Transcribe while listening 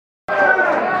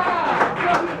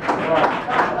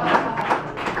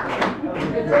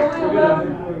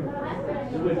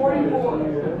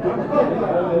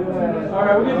All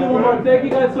right, we're gonna do one more. Thank you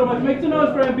guys so much. Make some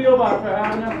noise for Beelbach for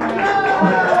having us.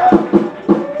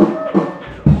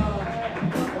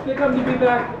 I think I'm gonna be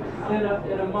back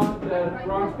in a month at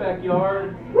Bronx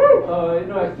Backyard.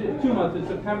 No, it's 2 months. In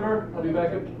September, I'll be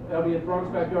back. I'll be at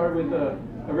Bronx Backyard with a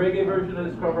reggae version of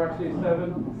this called Roxy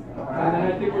 7. And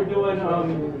then I think we're doing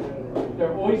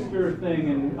their oyster thing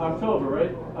in October,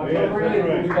 right? October 8th,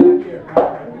 we'll be back here.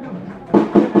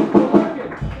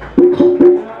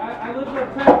 I lived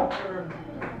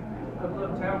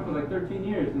uptown for like 13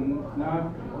 years, and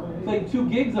now I'm playing 2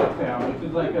 gigs uptown, which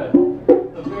is like a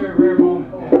very rare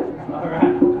moment. All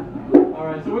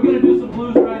right. So we're gonna do some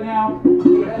blues right now.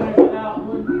 We're gonna finish it out.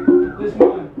 This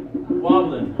one,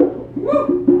 Wobblin.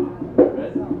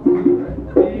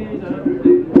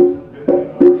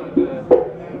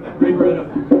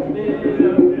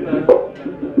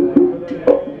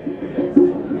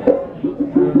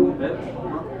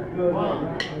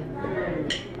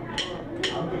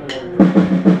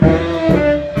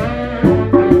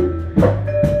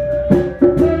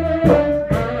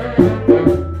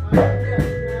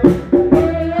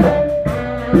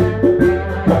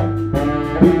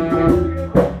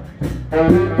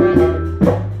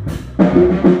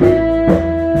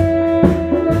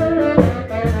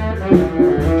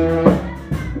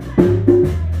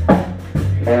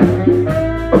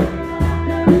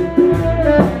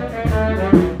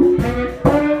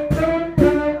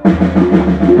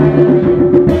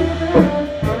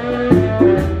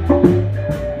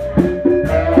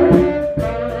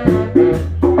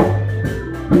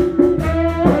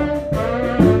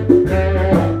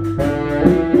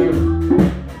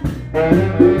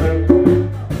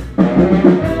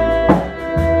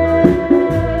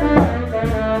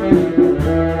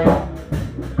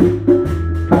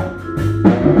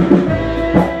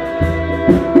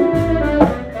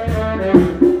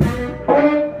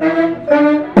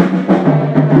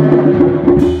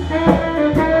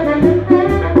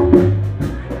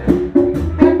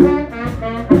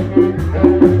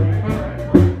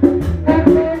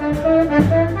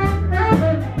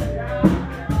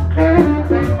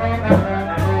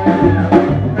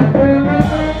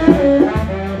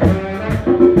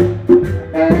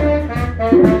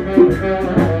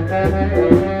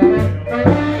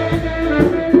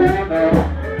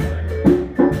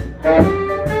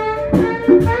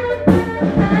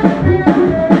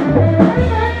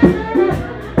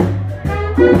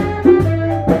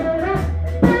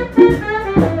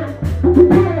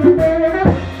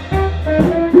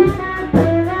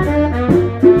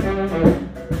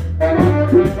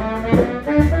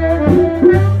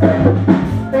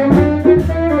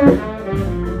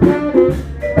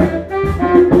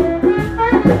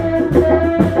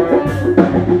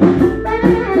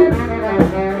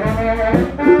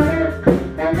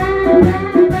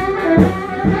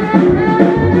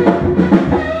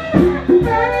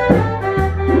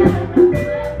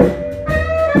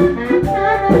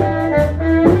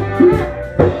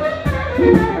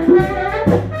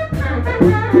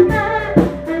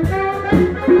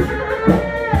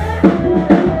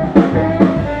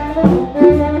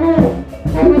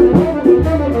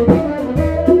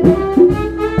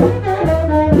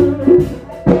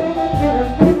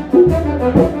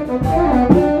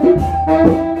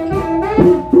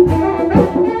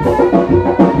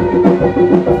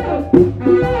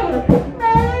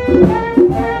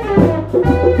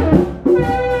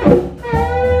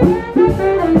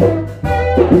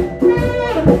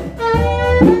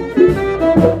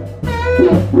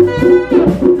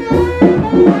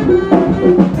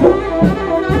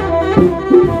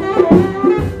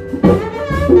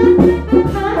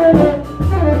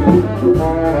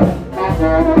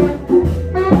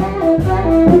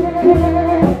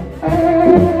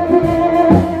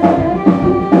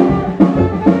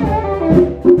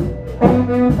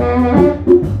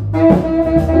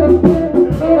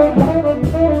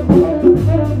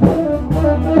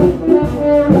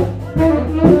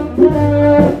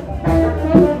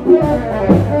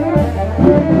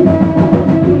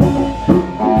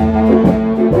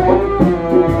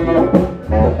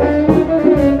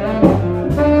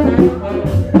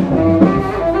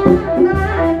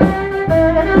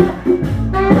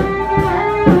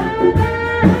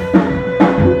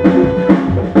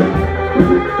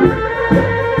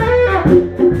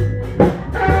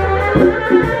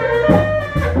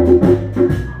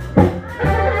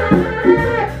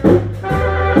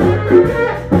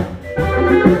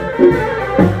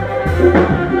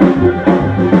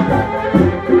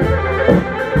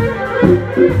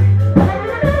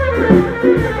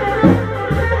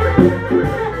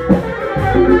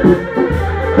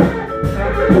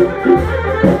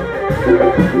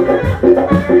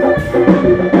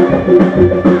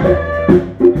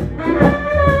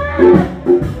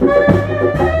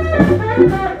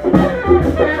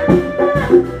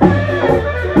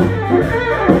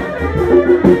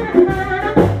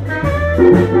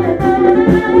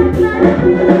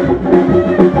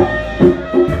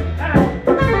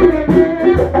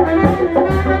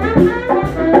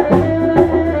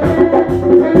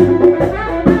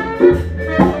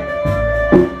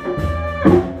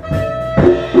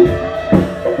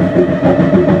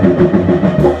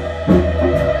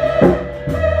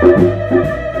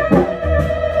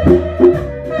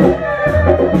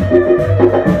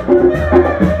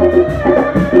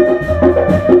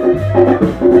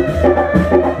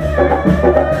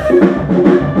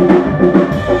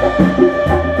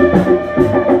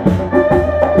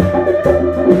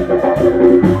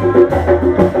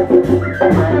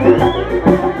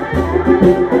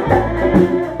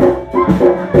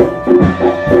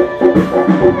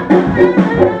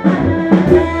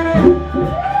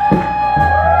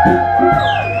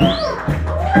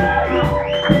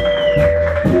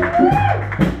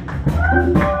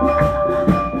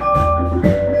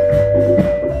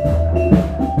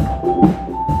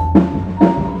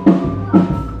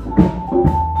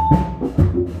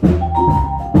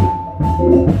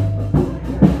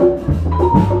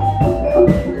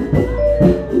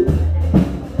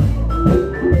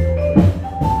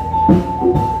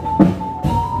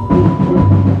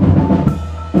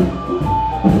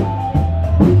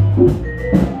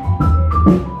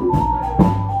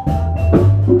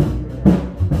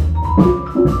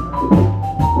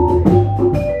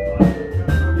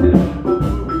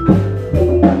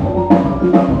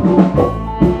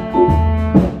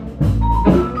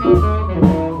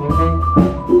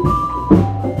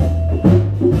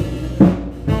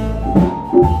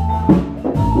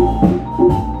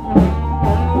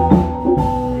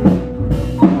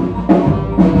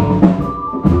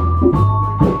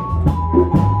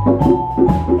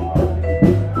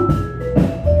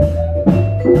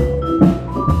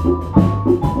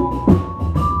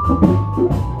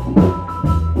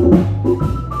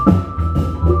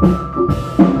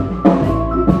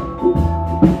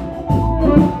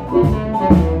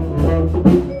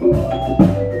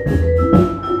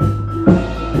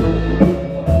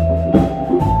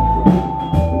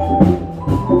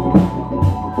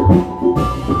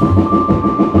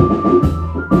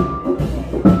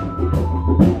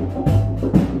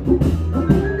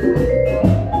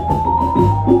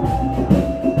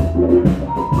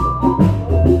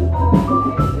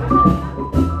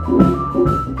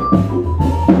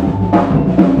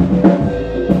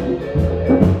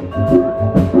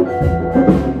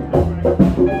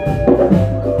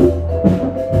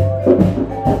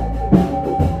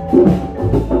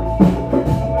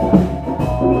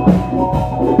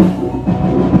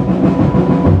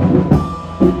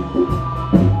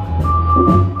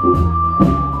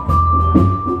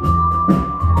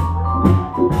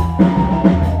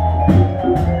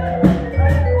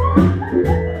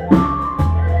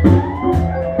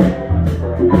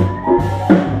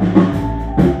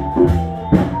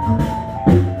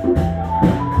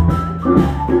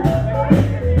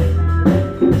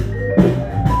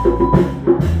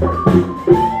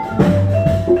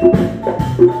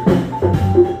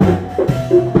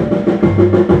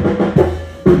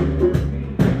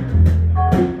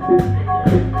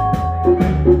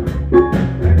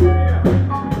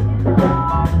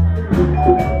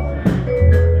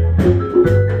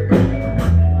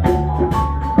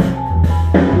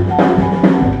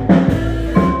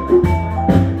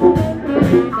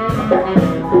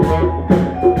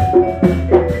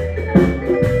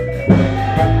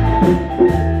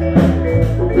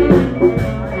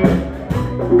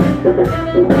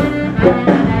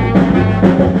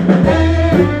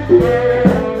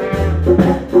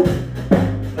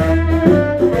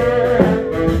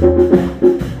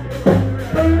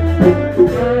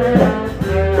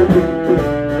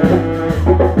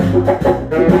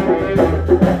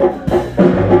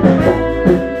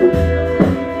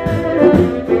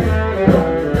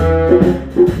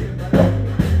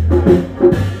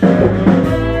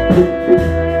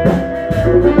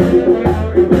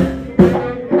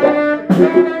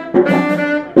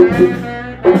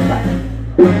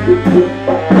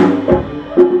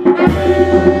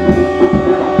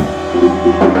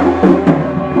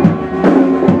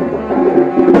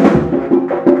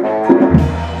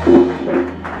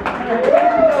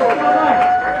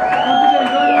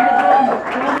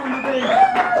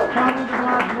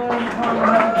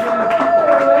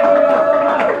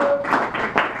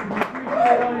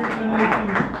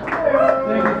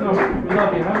 Thank you so much. We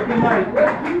love you. Have a good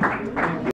night.